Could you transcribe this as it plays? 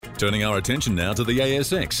Turning our attention now to the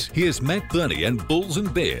ASX, here's Matt Burney and Bulls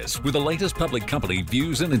and Bears with the latest public company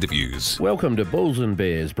views and interviews. Welcome to Bulls and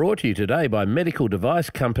Bears, brought to you today by medical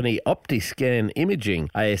device company Optiscan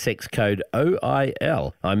Imaging, ASX code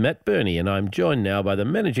OIL. I'm Matt Burney and I'm joined now by the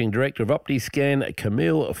Managing Director of Optiscan,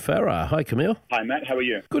 Camille Farah. Hi Camille. Hi Matt, how are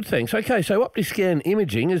you? Good, thanks. Okay, so Optiscan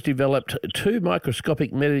Imaging has developed two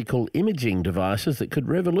microscopic medical imaging devices that could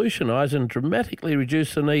revolutionise and dramatically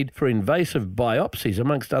reduce the need for invasive biopsies,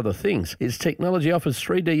 amongst other things. Its technology offers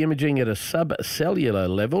 3D imaging at a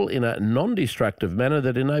subcellular level in a non-destructive manner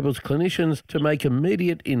that enables clinicians to make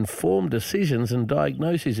immediate informed decisions and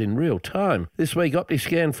diagnoses in real time. This week,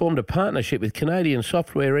 Optiscan formed a partnership with Canadian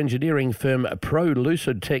software engineering firm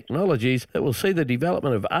ProLucid Technologies that will see the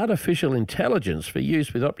development of artificial intelligence for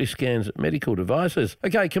use with Optiscan's medical devices.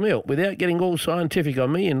 Okay, Camille, without getting all scientific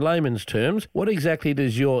on me in layman's terms, what exactly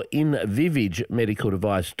does your InVivage medical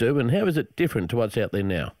device do and how is it different to what's out there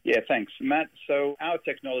now? Yeah, thanks, Matt. So our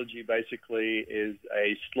technology basically is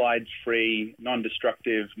a slide-free,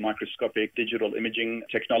 non-destructive microscopic digital imaging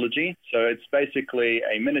technology. So it's basically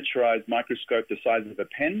a miniaturized microscope the size of a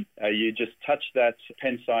pen. You just touch that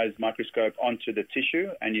pen-sized microscope onto the tissue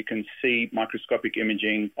and you can see microscopic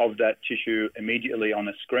imaging of that tissue immediately on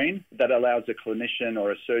a screen. That allows a clinician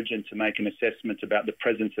or a surgeon to make an assessment about the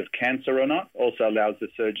presence of cancer or not. Also allows the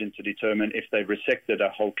surgeon to determine if they've resected a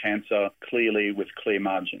whole cancer clearly with clear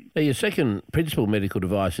margins. Now, your second principal medical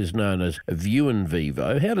device is known as View in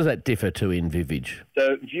Vivo. How does that differ to InVivage?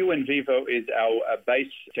 So View in Vivo is our base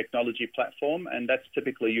technology platform, and that's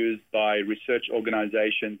typically used by research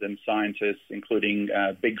organizations and scientists, including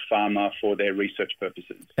big pharma, for their research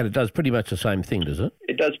purposes. And it does pretty much the same thing, does it?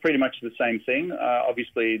 It does pretty much the same thing.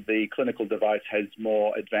 Obviously, the clinical device has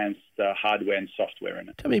more advanced hardware and software in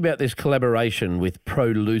it. Tell me about this collaboration with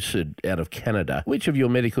ProLucid out of Canada. Which of your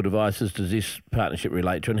medical devices does this partnership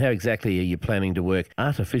relate to, and how exactly are you planning to work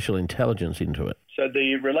artificial intelligence into it? So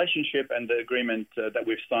the relationship and the agreement that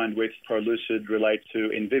we've signed with ProLucid relate to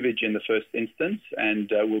InVivage in the first instance,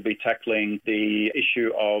 and we'll be tackling the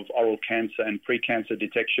issue of oral cancer and pre-cancer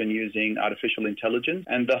detection using artificial intelligence.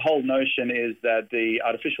 And the whole notion is that the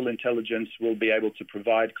artificial intelligence will be able to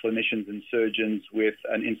provide clinicians and surgeons with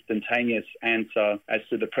an instantaneous answer as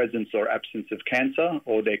to the presence or absence of cancer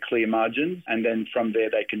or their clear margins, and then from there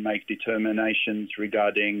they can make determinations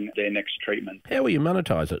regarding their next treatment. How will you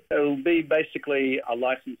monetize it? It will be basically a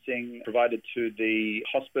licensing provided to the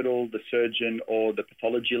hospital, the surgeon or the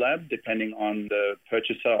pathology lab, depending on the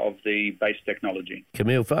purchaser of the base technology.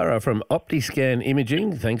 Camille Farah from Optiscan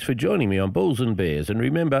Imaging, thanks for joining me on Bulls and Bears. And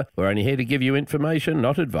remember, we're only here to give you information,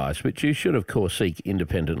 not advice, which you should of course seek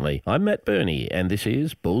independently. I'm Matt Burney and this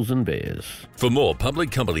is Bulls and Bears. For more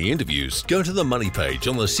public company interviews, go to the Money page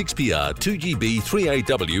on the 6PR, 2GB,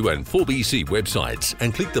 3AW and 4BC websites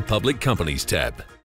and click the Public Companies tab.